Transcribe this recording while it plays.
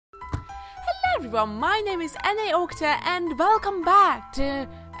everyone, my name is Enéh and welcome back to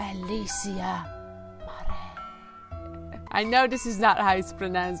AliceMare. I know this is not how it's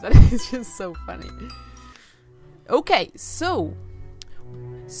pronounced, but it's just so funny. Okay, so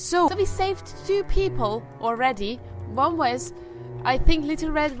we saved 2 people already. One was, I think, Little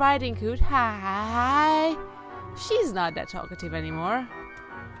Red Riding Hood. Hi. She's not that talkative anymore,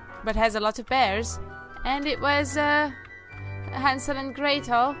 but has a lot of bears. And it was Hansel and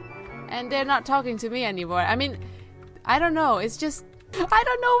Gretel, and they're not talking to me anymore. I mean, I don't know. It's just, I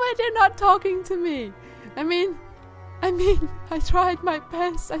don't know why they're not talking to me. I mean, I tried my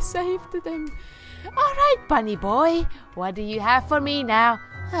best. I saved them. All right, bunny boy. What do you have for me now?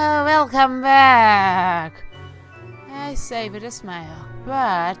 Oh, welcome back. I say with a smile,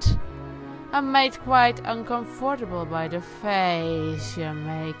 but I'm made quite uncomfortable by the face you're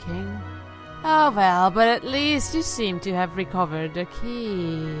making. Oh well, but at least you seem to have recovered the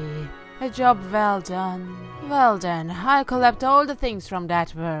key. A job well done. Well then, I'll collect all the things from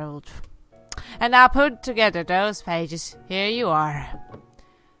that world. And I'll put together those pages. Here you are.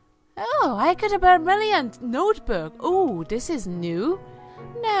 Oh, I got a brilliant notebook. Oh, this is new.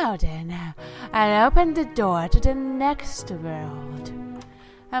 Now then, I'll open the door to the next world.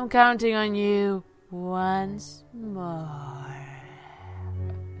 I'm counting on you once more.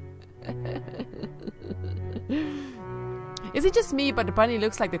 Is it just me, but the bunny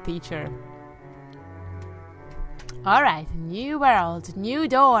looks like the teacher? Alright, new world, new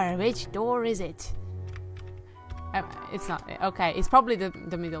door. Which door is it? It's not. Okay, it's probably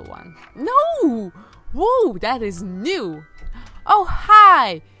the middle one. No! Whoa, that is new. Oh,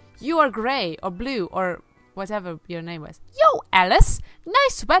 hi! You are grey or blue or whatever your name was. Yo, Alice!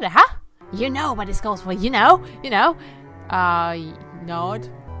 Nice weather, huh? You know what this calls for, you know.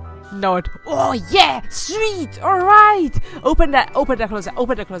 Nod. Oh, yeah! Sweet! Alright! Open the closet.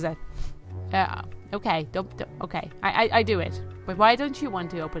 Okay, okay. I do it. But why don't you want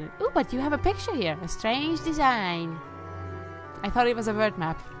to open it? Oh, but you have a picture here. A strange design. I thought it was a word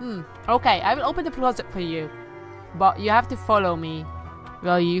map. Okay, I will open the closet for you. But you have to follow me.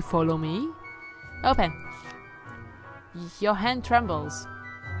 Will you follow me? Open. Your hand trembles.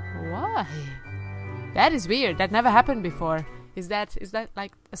 Why? That is weird. That never happened before. Is that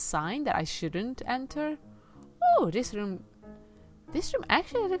like a sign that I shouldn't enter? Oh, this room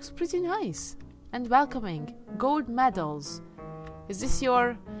actually looks pretty nice and welcoming. Gold medals. Is this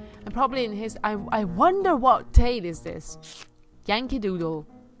your? I'm probably in his. I wonder what tale is this. Yankee Doodle.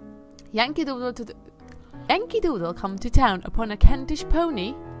 Yankee Doodle come to town upon a Kentish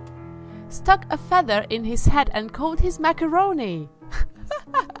pony, stuck a feather in his head and called his macaroni.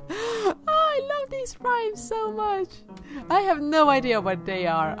 Oh, I love these rhymes so much. I have no idea what they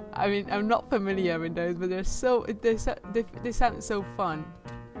are. I mean, I'm not familiar with those, but they sound so fun.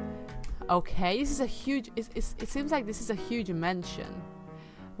 Okay, this is a huge. It seems like this is a huge mansion.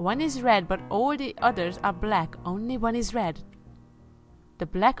 One is red, but all the others are black. Only one is red. The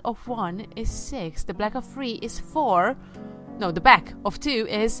black of 1 is 6. The black of 3 is 4. No, the back of 2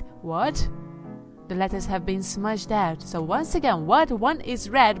 is what? The letters have been smudged out. So once again, what? 1 is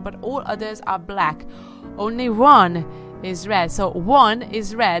red, but all others are black. Only 1 is red. So 1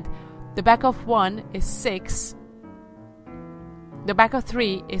 is red. The back of 1 is 6. The back of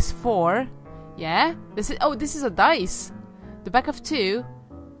 3 is 4. Yeah? This is a dice. The back of 2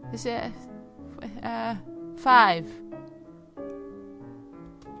 is 5.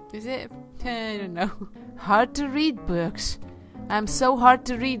 Is it? I don't know. Hard to read books. I'm so hard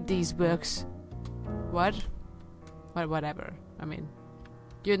to read these books. What? Well, whatever. I mean,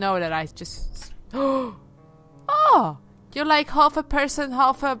 you know that I just... Oh! You're like half a person,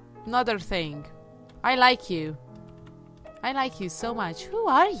 half another thing. I like you. I like you so much. Who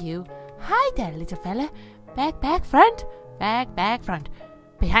are you? Hi there, little fella. Back, front. Back, front.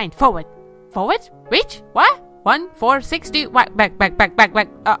 Behind, forward. Forward? Which? What? 1, 4, 6, 2, back. Back.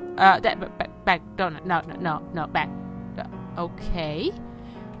 No, back. Okay.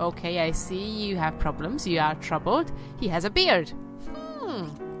 Okay, I see you have problems. You are troubled. He has a beard.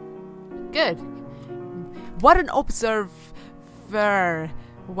 Good. What an observer.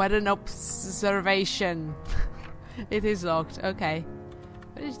 What an observation. It is locked. Okay.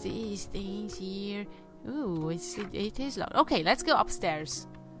 What is these things here? Ooh, it is locked. Okay, let's go upstairs.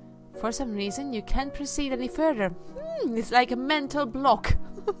 For some reason, you can't proceed any further. It's like a mental block.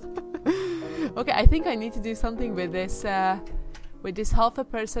 Okay, I think I need to do something with this half a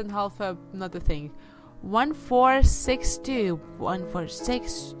person, half another thing. 1, 4, 6, 2. 1, 4,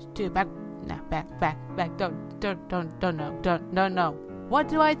 6, 2. Back. No, back. Don't know. What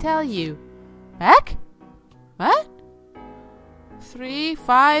do I tell you? Back? What? 3,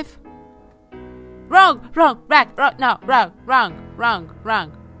 5. Wrong. No,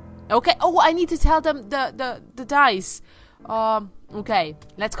 wrong. Okay. Oh, I need to tell them the dice. Okay.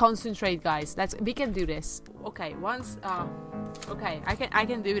 Let's concentrate, guys. We can do this. Okay. Once. Okay. I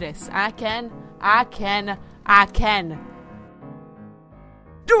can do this. I can.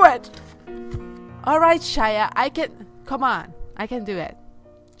 Do it. All right, Shia. I can. Come on. I can do it.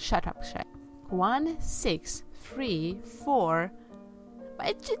 Shut up, Shia. 1, 6, 3, 4.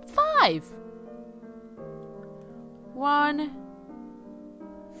 It's 5. 1,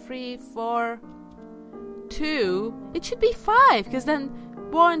 3, 4, 2. It should be 5, because then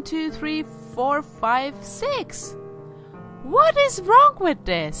 1, 2, 3, 4, 5, 6. What is wrong with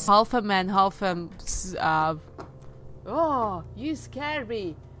this? Half a man, half a. Oh, you scared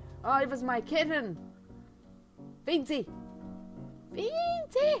me. Oh, it was my kitten. Vinci.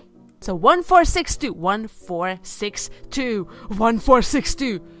 So 1, 4, 6, 2. 1, 4, 6, 2. 1, 4, 6,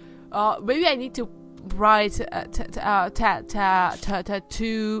 2. Maybe I need to write 2.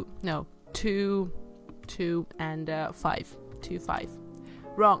 No, 2, 2, and 5. 2, 5.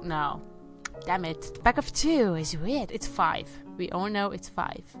 Wrong now. Damn it. Back of 2 is weird. It's 5. We all know it's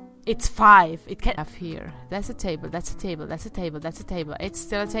 5. It's 5. It can't have here. That's a table. That's a table. That's a table. That's a table. It's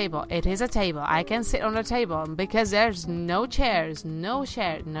still a table. It is a table. I can sit on the table because there's no chairs. No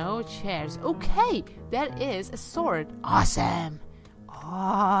chair. No chairs. Okay. There is a sword. Awesome.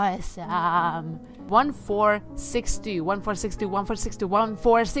 Awesome. 1, 4, 6, 2. 1, 4, 6, 2. 1, 4, 6, 2. 1,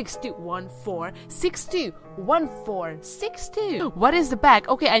 4, 6, 2. 1, 4, 6, 2. 1, 4, 6, 2. What is the back?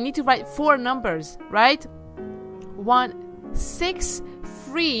 Okay, I need to write 4 numbers, right? 1, 6,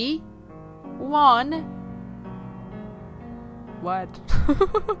 3, 1. What?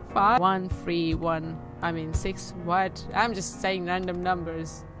 5. 1, 3, 1. I mean 6. What? I'm just saying random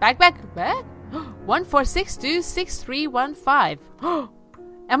numbers. Back. 1, 4, 6, 2, 6, 3, 1, 5.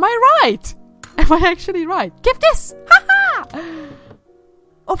 Am I right? Am I actually right? Give this! Haha!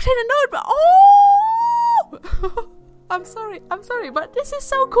 Obtain a notebook. Oh! I'm sorry, but this is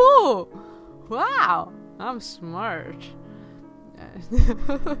so cool. Wow, I'm smart.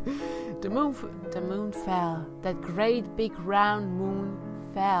 The moon fell. That great big round moon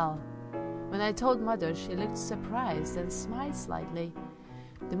fell. When I told Mother, she looked surprised and smiled slightly.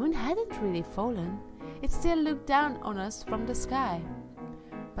 The moon hadn't really fallen. It still looked down on us from the sky.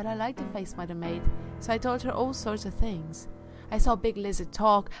 But I liked the face Mother made, so I told her all sorts of things. I saw a big lizard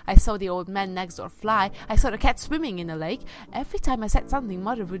talk, I saw the old man next door fly, I saw the cat swimming in a lake. Every time I said something,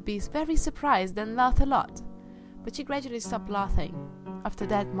 Mother would be very surprised and laugh a lot. But she gradually stopped laughing. After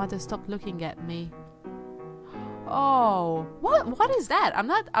that, Mother stopped looking at me. Oh, what is that? I'm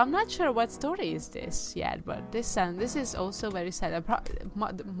not sure what story is this yet, but this is also very sad.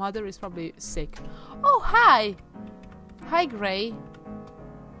 Mother is probably sick. Oh, hi, Gray.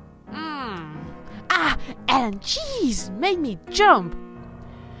 Ellen, jeez, made me jump.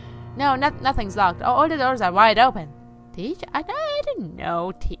 No, nothing's locked. All the doors are wide open. Teacher? I don't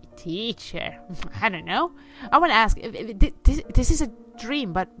know. Teacher. I don't know. I want to ask if this is a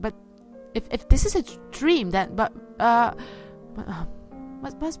dream, but if this is a dream, then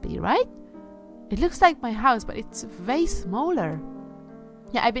must be right. It looks like my house, but it's way smaller.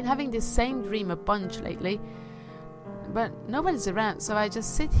 Yeah, I've been having this same dream a bunch lately, but nobody's around, so I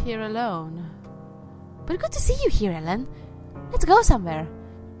just sit here alone. But good to see you here, Ellen. Let's go somewhere.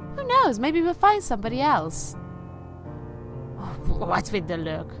 Who knows? Maybe we'll find somebody else. What's with the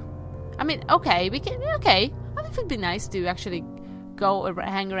look? I mean, okay, we can. Okay, I mean, it would be nice to actually go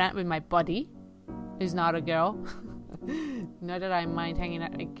hang around with my buddy, who's not a girl. Not that I mind hanging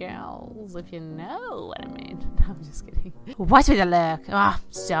out with girls, if you know what I mean. No, I'm just kidding. What's with the look? Oh,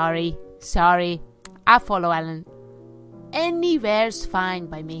 sorry. I'll follow Ellen. Anywhere's fine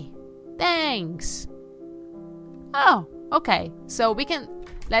by me. Thanks. Oh, okay. So we can.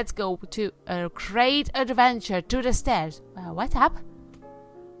 Let's go to a great adventure to the stairs. What's up?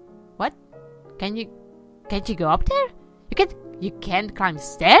 What? Can't you go up there? You can't climb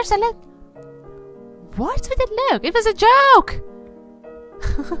stairs, Ellen? What's with it? Look, it was a joke.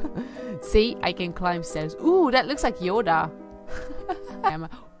 See, I can climb stairs. Ooh, that looks like Yoda.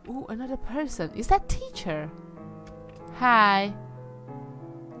 Ooh, another person. Is that teacher? Hi.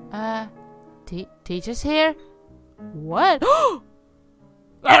 Teacher's here? What?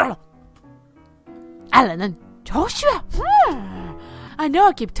 Alan and Joshua! I know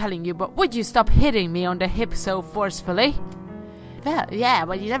I keep telling you, but would you stop hitting me on the hip so forcefully? Well, yeah,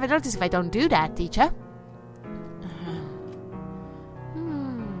 but you never notice if I don't do that, teacher.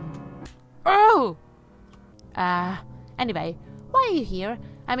 Oh! Anyway, why are you here?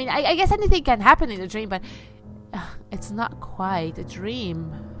 I mean, I guess anything can happen in a dream, but it's not quite a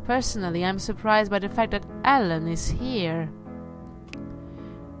dream. Personally, I'm surprised by the fact that Ellen is here.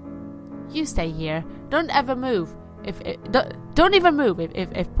 You stay here. Don't ever move. Don't even move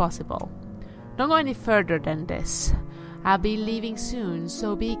if possible. Don't go any further than this. I'll be leaving soon,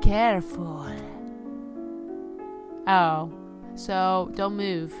 so be careful. Oh, so don't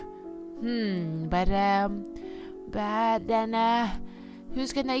move. But then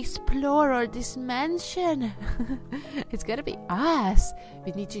who's gonna explore all this mansion? It's gonna be us.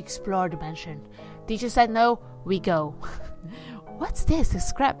 We need to explore the mansion. Teacher said no, we go. What's this? A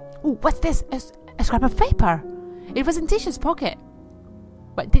scrap? Ooh, what's this? A scrap of paper. It was in teacher's pocket.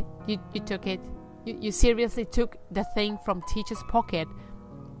 What did you took it? You seriously took the thing from teacher's pocket?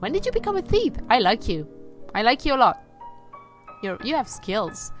 When did you become a thief? I like you. I like you a lot. You have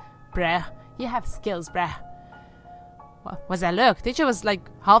skills, bruh. You have skills, bruh. What was that look? Teacher was like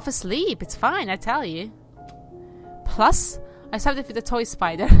half asleep. It's fine, I tell you. Plus, I solved it with a toy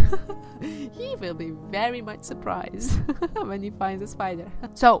spider. He will be very much surprised when he finds a spider.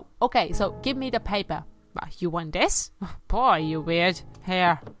 So, okay, so give me the paper. You want this? Boy, you weird.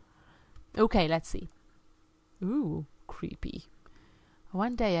 Here. Okay, let's see. Ooh, creepy.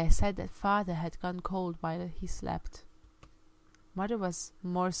 One day I said that father had gone cold while he slept. Mother was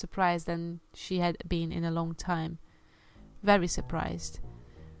more surprised than she had been in a long time. Very surprised.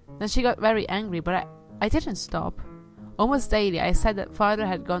 Then she got very angry, but I didn't stop. Almost daily I said that father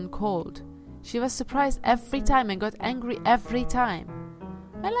had gone cold. She was surprised every time and got angry every time.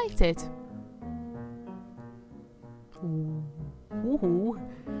 I liked it. Ooh.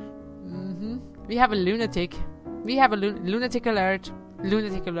 We have a lunatic. We have a lunatic alert.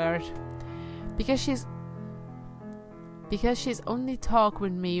 Lunatic alert. Because she's only talked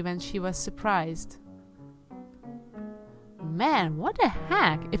with me when she was surprised. Man, what the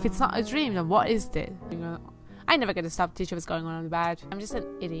heck? If it's not a dream, then what is this? I never get to stop teacher what's going on in the bed. I'm just an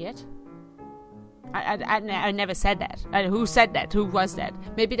idiot. I never said that. Who said that? Who was that?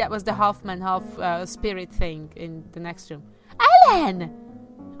 Maybe that was the half man, half spirit thing in the next room. Ellen!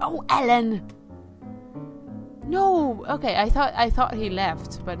 Oh, Ellen! No. Okay, I thought he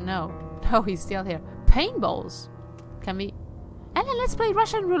left, but no. No, he's still here. Paintballs. Can we? Ellen, let's play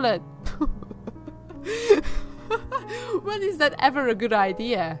Russian roulette. When is that ever a good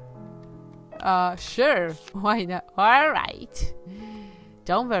idea? Sure. Why not? Alright.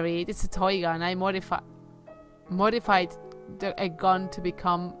 Don't worry, it's a toy gun. I modified a gun to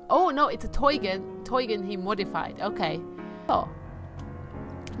become... Oh, no, it's a toy gun. Toy gun he modified. Okay. Oh.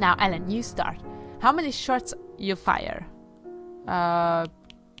 Now, Ellen, you start. How many shots you fire? 4.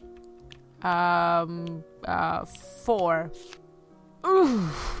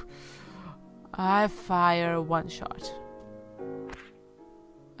 Oof. I fire 1 shot.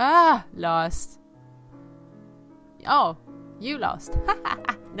 Ah, lost. Oh, you lost.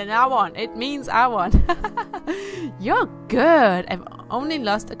 Then I won. It means I won. You're good. I've only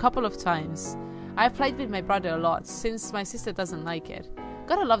lost a couple of times. I've played with my brother a lot since my sister doesn't like it.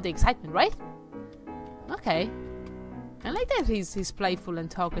 Gotta love the excitement, right? Okay. I like that he's playful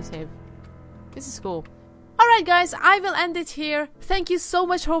and talkative. This is cool. Alright guys, I will end it here. Thank you so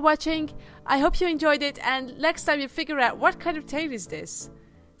much for watching. I hope you enjoyed it, and next time you figure out what kind of tale is this.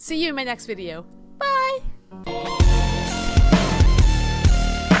 See you in my next video. Bye!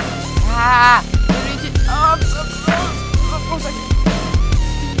 Ah! Oh, I'm so close!